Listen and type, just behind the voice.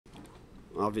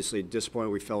obviously disappointed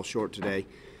we fell short today.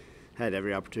 Had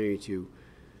every opportunity to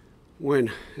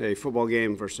win a football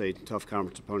game versus a tough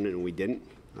conference opponent, and we didn't.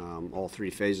 All three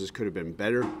phases could have been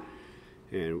better,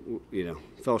 and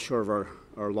fell short of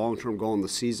our long-term goal in the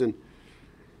season.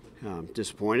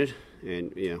 Disappointed,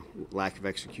 and lack of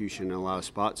execution in a lot of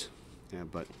spots,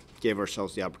 but gave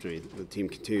ourselves the opportunity. The team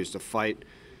continues to fight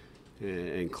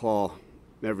and claw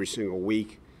every single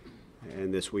week,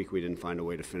 and this week we didn't find a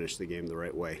way to finish the game the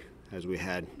right way as we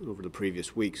had over the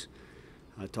previous weeks.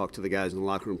 I talked to the guys in the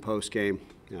locker room post-game.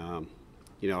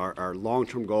 Our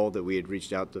long-term goal that we had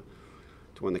reached out to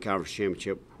win the conference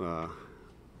championship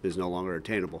is no longer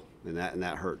attainable, and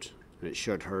that hurts, and it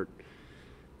should hurt.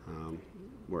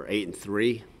 We're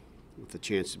 8-3 with a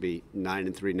chance to be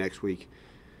 9-3 next week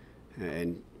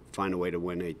and find a way to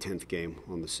win a 10th game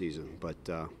on the season. But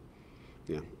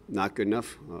not good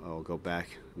enough. I'll go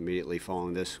back immediately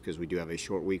following this because we do have a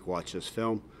short week. Watch this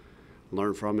film,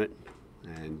 learn from it,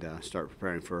 and start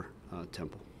preparing for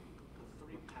Temple. The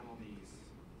three penalties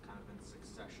kind of in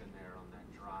succession there on that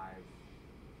drive,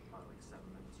 about like 7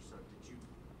 minutes or so. Did you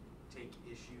take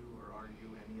issue or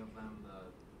argue any of them?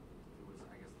 It was,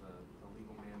 I guess, the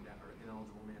illegal man down or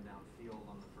ineligible man downfield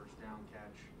on the first down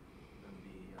catch, then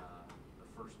the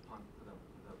first punt, the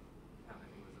I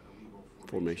think it was illegal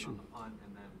formation on the punt,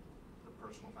 and then the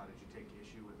personal foul. Did you take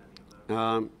issue with any of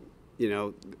those?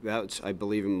 That's, I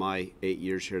believe, in my 8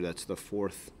 years here, that's the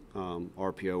fourth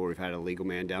RPO where we've had a legal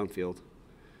man downfield.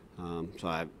 So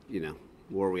I'm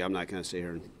not going to sit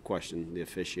here and question the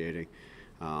officiating.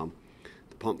 The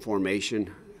punt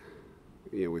formation,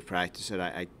 we've practiced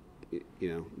it.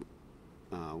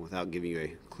 Without giving you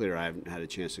a clear, I haven't had a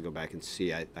chance to go back and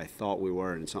see. I thought we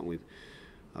were, and it's something we've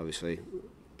obviously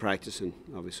practiced, and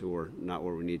obviously we're not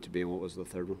where we need to be. And what was the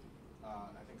third one?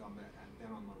 I think on the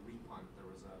repunt there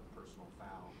was a personal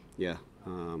foul. Yeah,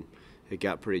 it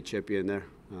got pretty chippy in there.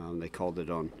 They called it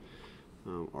on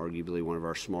arguably one of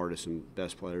our smartest and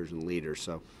best players and leaders.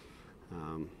 So,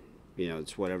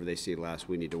 it's whatever they see last.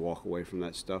 We need to walk away from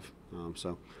that stuff.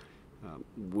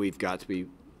 We've got to be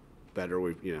better.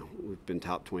 We've been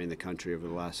top 20 in the country over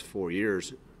the last 4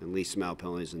 years in least amount of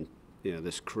penalties, and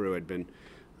this crew had been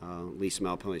least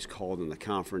amount of penalties called in the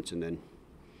conference, and then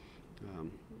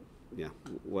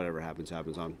whatever happens.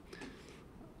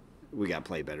 We got to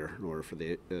play better in order for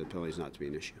the penalties not to be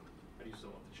an issue. How do you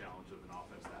still want the challenge of an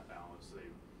offense that balanced? They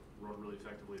run really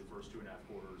effectively the first 2.5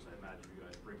 quarters. I imagine you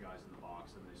guys bring guys in the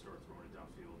box and they start throwing it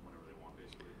downfield whenever they want,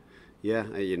 basically. Yeah,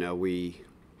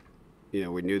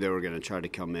 we knew they were going to try to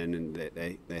come in, and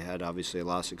they had obviously a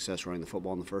lot of success running the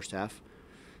football in the first half.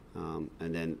 And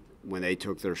then when they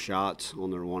took their shots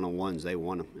on their one-on-ones, they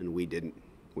won them, and we didn't.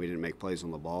 We didn't make plays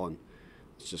on the ball, and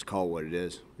let's just call it what it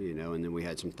is, And then we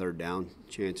had some third down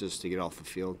chances to get off the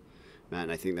field, Matt.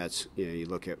 And I think that's you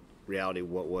look at reality.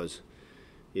 What was,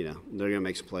 they're going to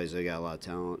make some plays. They got a lot of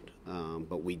talent,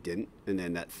 but we didn't. And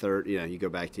then that third, you go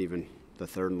back to even the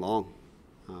third and long.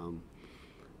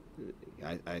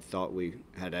 I thought we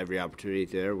had every opportunity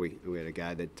there. We had a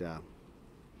guy that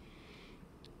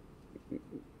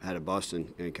had a bust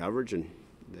in coverage, and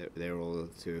they were able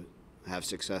to have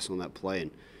success on that play.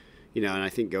 And and I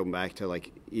think going back to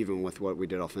even with what we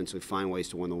did offensively, find ways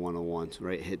to win the one-on-ones,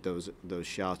 right? Hit those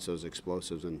shots, those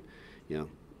explosives, and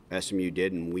SMU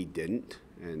did, and we didn't,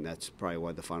 and that's probably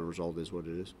why the final result is what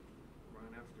it is.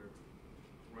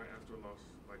 Right after a loss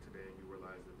like today, and you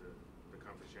realize that the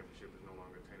conference championship is no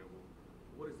longer attainable.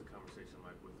 What is the conversation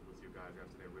like with your guys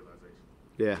after that realization?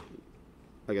 Yeah,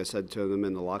 like I said to them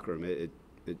in the locker room,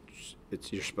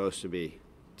 it's you're supposed to be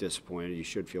disappointed. You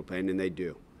should feel pain, and they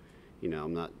do.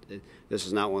 This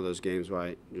is not one of those games where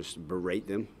I just berate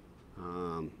them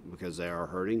because they are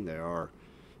hurting. They are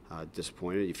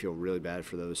disappointed. You feel really bad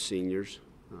for those seniors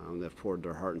that have poured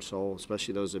their heart and soul,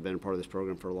 especially those that have been a part of this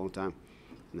program for a long time.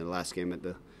 And the last game at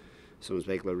the Simmons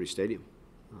Bank Liberty Stadium.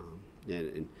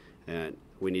 And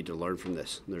we need to learn from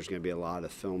this. There's going to be a lot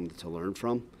of film to learn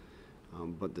from,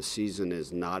 but the season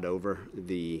is not over.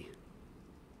 The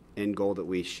end goal that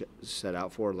we set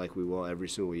out for, like we will every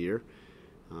single year,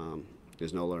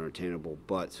 is no longer attainable,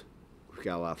 but we've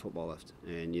got a lot of football left.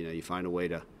 And, you find a way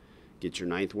to get your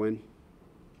 9th win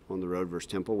on the road versus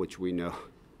Temple, which we know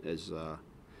has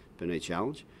been a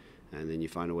challenge, and then you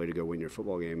find a way to go win your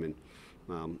football game.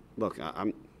 And, look,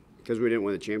 because we didn't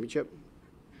win the championship,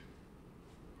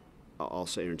 I'll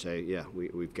sit here and say, yeah,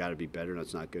 we've got to be better, and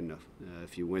that's not good enough.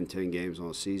 If you win 10 games on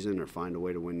a season or find a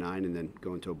way to win 9 and then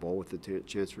go into a bowl with a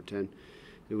chance for 10,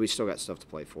 we still got stuff to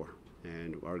play for.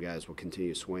 And our guys will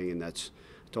continue to swing, and I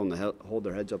told them to hold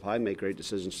their heads up high, make great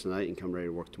decisions tonight, and come ready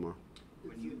to work tomorrow.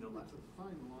 It's a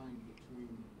fine line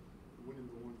between winning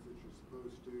the ones that you're supposed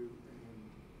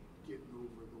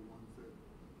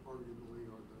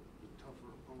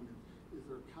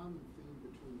there a common theme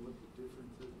between what the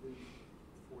difference has been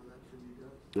for that for you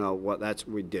guys? No,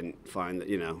 we didn't find that,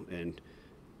 and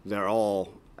they're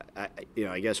all,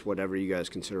 I guess whatever you guys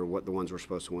consider what the ones we're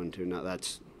supposed to win to. Now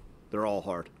they're all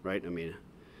hard, right? I mean,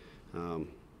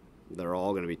 they're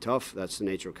all going to be tough. That's the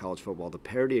nature of college football. The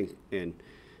parity and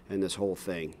this whole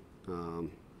thing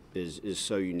is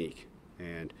so unique,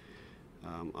 and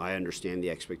I understand the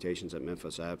expectations at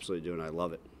Memphis. I absolutely do, and I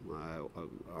love it.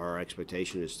 Our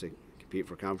expectation is to compete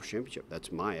for a conference championship.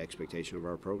 That's my expectation of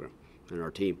our program and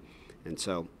our team. And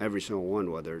so every single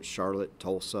one, whether it's Charlotte,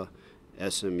 Tulsa,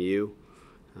 SMU,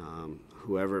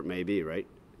 whoever it may be, right,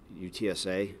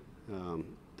 UTSA,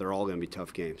 they're all going to be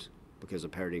tough games because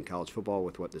of parity in college football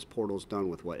with what this portal's done,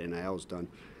 with what NIL's done.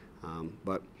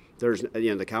 But there's,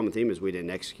 the common theme is we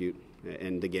didn't execute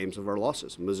in the games of our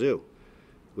losses. Mizzou,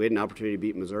 we had an opportunity to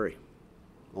beat Missouri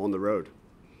on the road,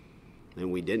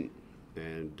 and we didn't.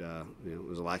 And it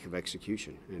was a lack of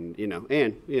execution. And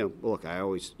look,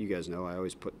 you guys know, I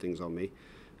always put things on me.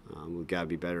 We've got to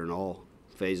be better in all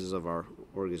phases of our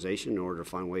organization in order to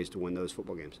find ways to win those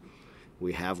football games.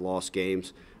 We have lost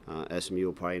games. SMU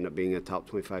will probably end up being a top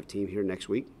 25 team here next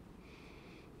week.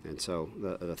 And so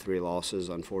the 3 losses,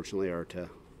 unfortunately, are to,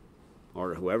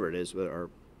 or whoever it is, but are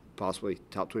possibly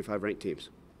top 25 ranked teams.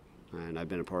 And I've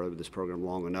been a part of this program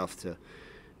long enough to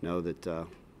know that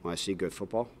when I see good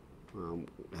football,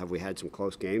 have we had some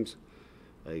close games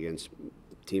against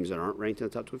teams that aren't ranked in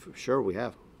the top 25? Sure, we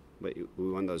have. But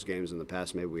we won those games in the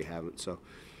past. Maybe we haven't. So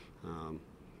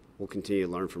we'll continue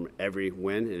to learn from every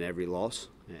win and every loss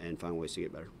and find ways to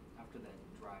get better. After that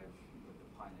drive with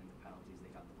the punt and the penalties, they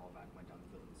got the ball back, went down the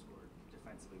field and scored.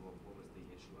 Defensively, what was the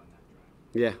issue on that drive?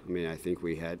 Yeah, I mean, I think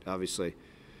we had, obviously,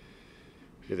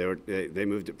 they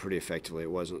moved it pretty effectively.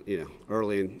 It wasn't,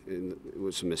 early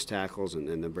with some missed tackles and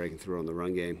then breaking through on the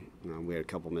run game. We had a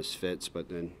couple missed fits, but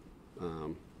then,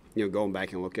 going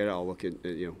back and look at it, I'll look at,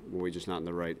 were we just not in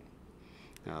the right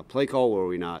play call? Were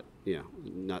we not,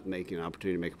 not making an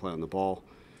opportunity to make a play on the ball?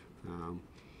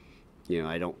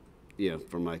 I don't,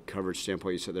 from my coverage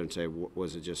standpoint, you sit there and say,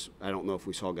 was it just, I don't know if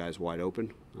we saw guys wide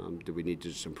open. Do we need to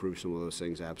just improve some of those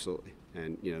things? Absolutely.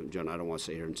 And, John, I don't want to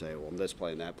sit here and say, well, this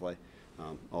play and that play.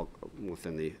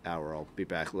 Within the hour, I'll be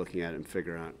back looking at it and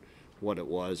figuring out what it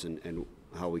was and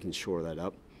how we can shore that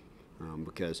up.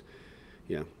 Because,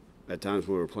 at times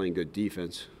when we were playing good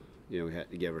defense, we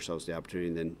had to give ourselves the opportunity.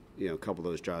 And then, a couple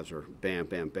of those drives are bam,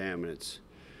 bam, bam, and it's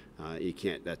you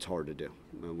can't. That's hard to do.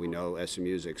 We know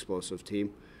SMU is an explosive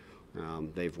team.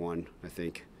 They've won, I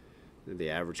think, the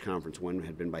average conference win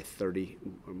had been by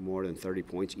more than 30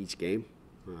 points each game.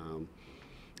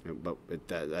 But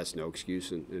that's no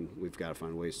excuse, and we've got to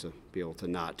find ways to be able to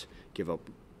not give up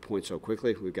points so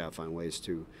quickly. We've got to find ways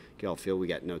to get off field. We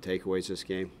got no takeaways this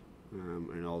game,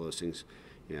 and all those things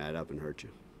add up and hurt you.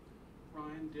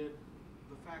 Ryan, did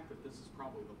the fact that this is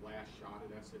probably the last shot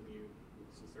at SMU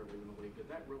since they're leaving the league, did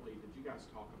you guys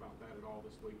talk about that at all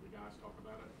this week? Did you guys talk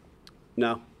about it?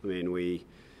 No. I mean,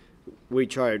 we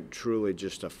tried truly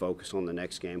just to focus on the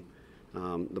next game.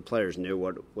 The players knew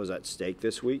what was at stake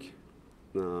this week.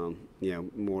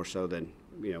 More so than,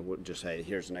 we'll just say,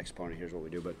 here's the next opponent, here's what we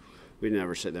do. But we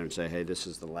never sit there and say, hey, this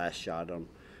is the last shot.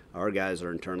 Our guys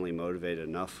are internally motivated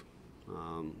enough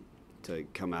to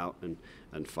come out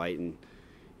and fight. And,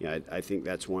 I think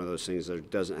that's one of those things. There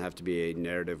doesn't have to be a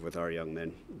narrative with our young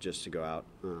men just to go out.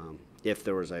 If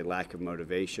there was a lack of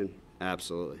motivation,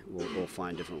 absolutely. We'll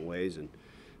find different ways and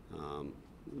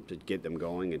to get them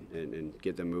going and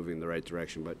get them moving in the right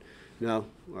direction. But no,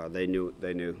 they knew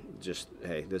just,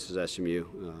 hey, this is SMU.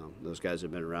 Those guys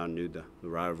have been around, knew the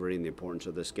rivalry and the importance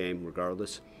of this game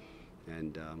regardless.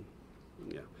 And,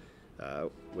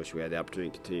 wish we had the opportunity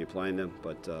to continue playing them,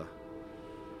 but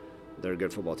they're a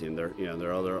good football team.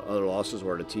 Their other losses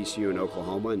were to TCU and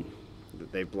Oklahoma, and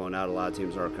they've blown out a lot of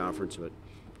teams in our conference, but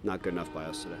not good enough by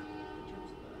us today. In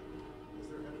terms of that, as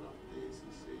they're headed off to the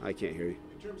ACC. I can't hear you.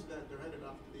 In terms of that, they're headed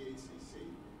off to the ACC.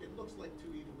 It looks like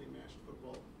 2 evenly matched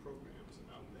football programs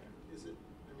out there. Is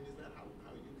that how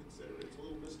you consider it? It's a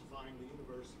little mystifying, the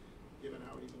universe, given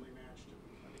how evenly matched.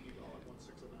 I think you all have won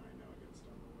 6 of 9 now against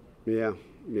them or whatever.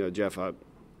 Yeah, Jeff,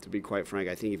 to be quite frank,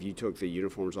 I think if you took the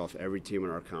uniforms off every team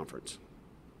in our conference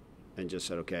and just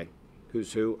said, okay,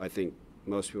 who's who, I think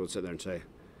most people would sit there and say,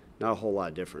 not a whole lot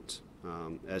of difference.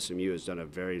 SMU has done a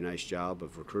very nice job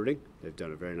of recruiting. They've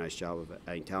done a very nice job of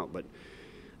adding talent. But,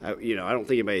 I don't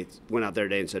think anybody went out there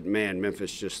today and said, man,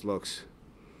 Memphis just looks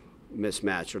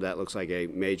mismatched or that looks like a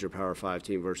major Power 5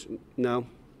 team versus – no.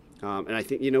 And I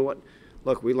think, you know what?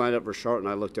 Look, we lined up for Charlotte, and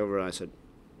I looked over and I said,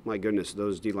 my goodness,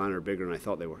 those D-line are bigger than I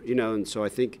thought they were. And so I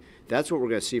think that's what we're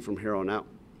going to see from here on out.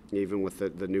 even with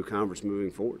the new conference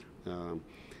moving forward.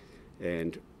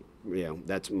 And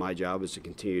that's my job, is to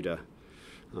continue to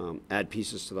add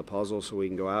pieces to the puzzle so we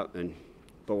can go out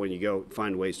but when you go,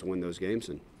 find ways to win those games.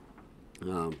 And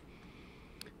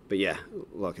but yeah,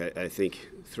 look, I think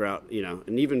throughout,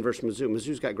 and even versus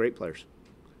Mizzou's got great players,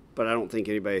 but I don't think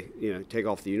anybody, take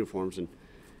off the uniforms and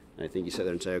I think you sit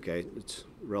there and say, okay, it's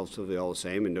relatively all the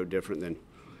same and no different than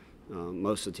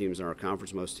most of the teams in our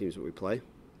conference, most teams that we play.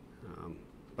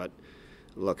 But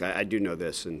look, I do know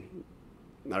this, and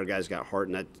our guys got heart,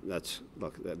 and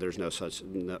there's no such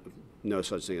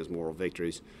thing as moral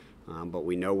victories. But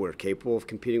we know we're capable of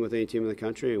competing with any team in the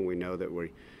country, and we know that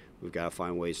we've got to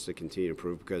find ways to continue to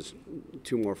improve, because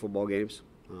 2 more football games,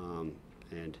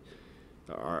 and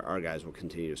our guys will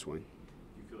continue to swing.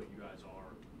 You feel like you guys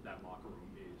that locker room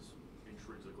is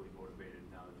intrinsically motivated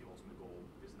now that the ultimate goal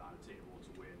is not attainable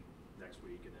to win next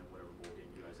week and then whatever bowl game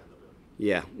you guys end up in?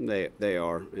 Yeah, they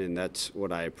are, and that's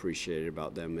what I appreciated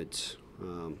about them. It's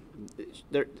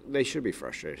they should be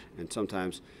frustrated, and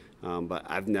sometimes, but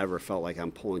I've never felt like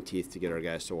I'm pulling teeth to get our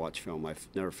guys to watch film. I've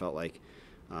never felt like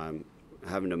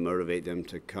having to motivate them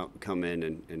to come in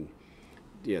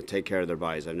and take care of their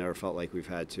bodies. I've never felt like we've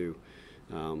had to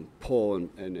pull in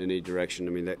any direction.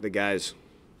 I mean, the guys,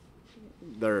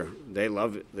 they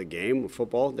love the game of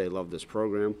football. They love this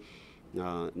program,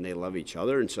 and they love each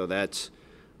other, and so that's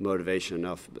motivation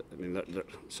enough. I mean,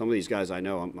 some of these guys I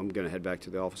know, I'm going to head back to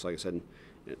the office, like I said,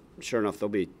 and sure enough, there'll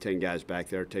be 10 guys back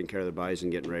there taking care of their bodies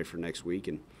and getting ready for next week,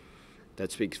 and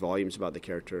that speaks volumes about the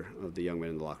character of the young men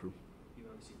in the locker room. You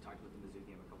obviously talked about the Mizzou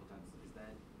game a couple times. Is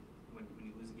that, when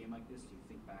you lose a game like this, do you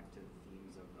think back to the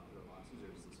themes of the other losses,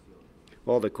 or does this feel different?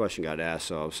 Well, the question got asked,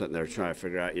 so I was sitting there trying to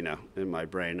figure out, in my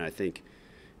brain, I think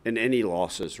in any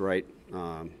losses, right,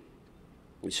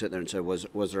 we sit there and say, was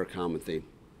there a common theme?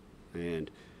 And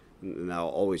I'll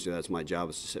always do that. That's my job,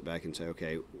 is to sit back and say,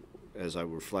 okay, as I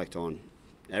reflect on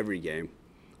every game,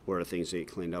 what are things that get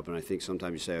cleaned up? And I think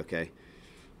sometimes you say, okay,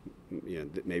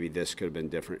 maybe this could have been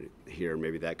different here,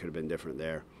 maybe that could have been different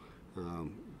there.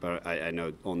 But I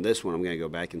know on this one, I'm going to go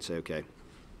back and say, okay,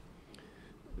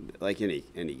 like any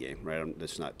game, right?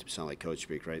 That's not to sound like coach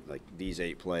speak, right? Like these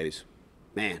 8 plays,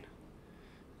 man.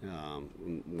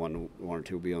 One or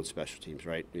two will be on special teams,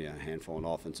 right? A handful on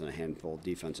offense and a handful of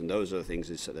defense, and those are the things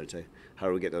that sit there and say, how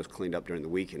do we get those cleaned up during the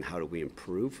week, and how do we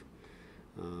improve?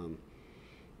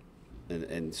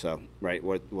 And so, right,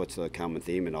 what's the common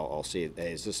theme? And I'll see it.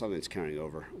 Hey, is this something that's carrying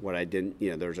over? What I didn't,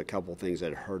 there's a couple things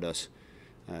that hurt us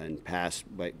in past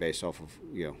based off of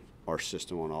our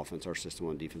system on offense, our system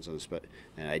on defense,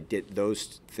 and I did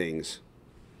those things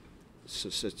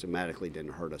systematically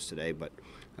didn't hurt us today, but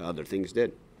other things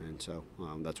did. And so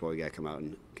that's why we got to come out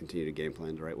and continue to game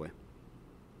plan the right way.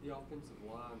 The offensive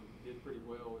line did pretty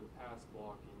well in pass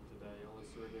blocking today, only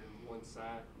surrendered 1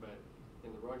 sack, but in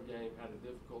the run game had a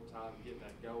difficult time getting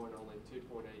that going, only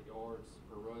 2.8 yards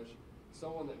per rush.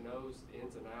 Someone that knows the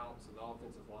ins and outs of the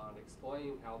offensive line,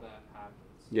 explain how that happens.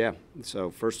 Yeah, so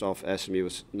first off, SMU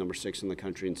was number 6 in the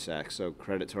country in sacks, so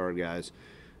credit to our guys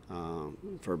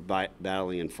for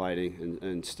battling and fighting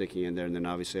and sticking in there. And then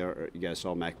obviously you guys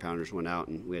saw Mac Pounders went out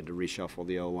and we had to reshuffle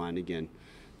the O-line again.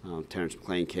 Terrence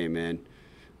McClain came in.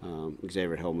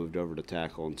 Xavier Hill moved over to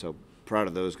tackle. And so proud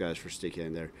of those guys for sticking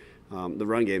in there. The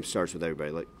run game starts with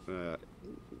everybody.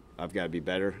 I've got to be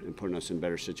better and putting us in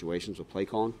better situations with play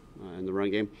calling in the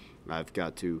run game. I've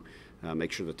got to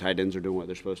make sure the tight ends are doing what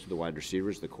they're supposed to, the wide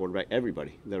receivers, the quarterback,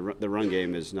 everybody. The run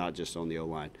game is not just on the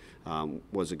O-line.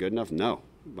 Was it good enough? No.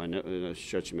 By no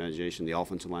stretch of imagination, the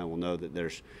offensive line will know that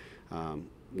there's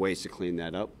ways to clean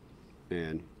that up.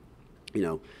 And,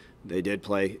 they did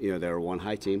play, they were one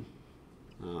high team.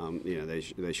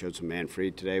 They showed some man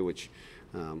freed today, which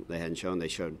they hadn't shown. They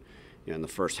showed, in the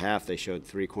first half, they showed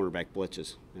 3 cornerback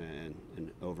blitzes.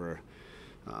 And over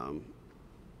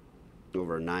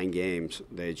 9 games,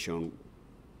 they had shown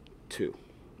 2.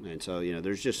 And so,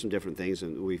 there's just some different things,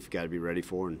 and we've got to be ready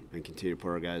for and continue to put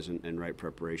our guys in right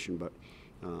preparation. But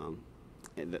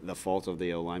the fault of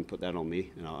the O-line, put that on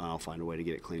me, and I'll find a way to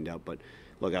get it cleaned up. But,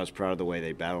 look, I was proud of the way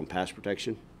they battled pass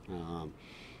protection, and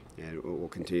we'll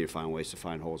continue to find ways to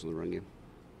find holes in the run game.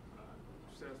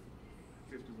 You said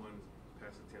 51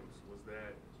 pass attempts. Was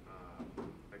that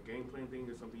a game plan thing,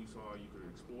 or something you saw you could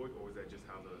exploit, or was that just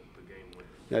how the game went?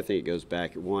 I think it goes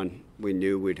back. One, we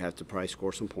knew we'd have to probably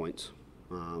score some points.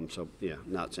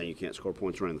 Not saying you can't score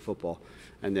points running the football.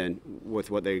 And then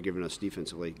with what they're giving us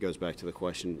defensively, it goes back to the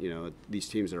question, these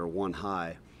teams that are one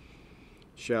high,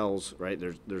 shells, right,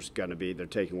 there's going to be, they're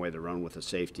taking away the run with a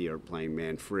safety or playing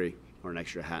man free or an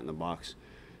extra hat in the box.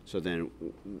 So then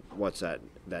what's that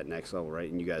next level,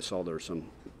 right? And you guys saw there were some,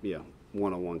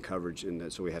 one-on-one coverage,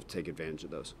 and so we have to take advantage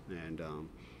of those. And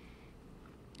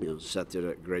Seth did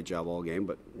a great job all game,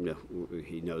 but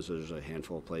he knows there's a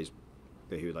handful of plays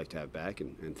that he would like to have back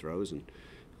and throws. And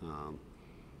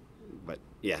but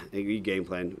yeah, a game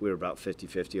plan. We were about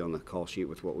 50-50 on the call sheet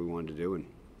with what we wanted to do,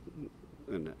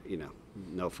 and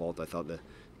no fault. I thought the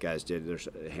guys did. There's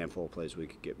a handful of plays we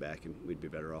could get back, and we'd be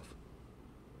better off.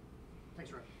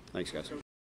 Thanks, Rick. Thanks, guys.